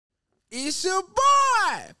It's your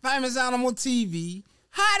boy, FamousAnimalTv.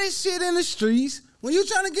 Hottest shit in the streets. When you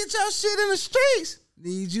trying to get your shit in the streets,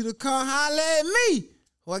 need you to come holler at me.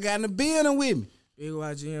 Who I got in the building with me? Big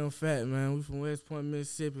YGM Phat, man. We from West Point,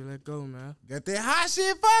 Mississippi. Let's go, man. Got that hot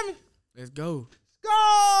shit for me? Let's go.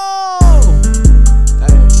 Go!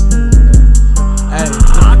 Hey.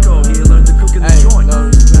 I go here, learn to cook in the joint.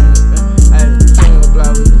 No, hey, playing with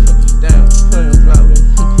block with, damn, playing with block with,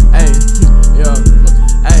 hey, yo.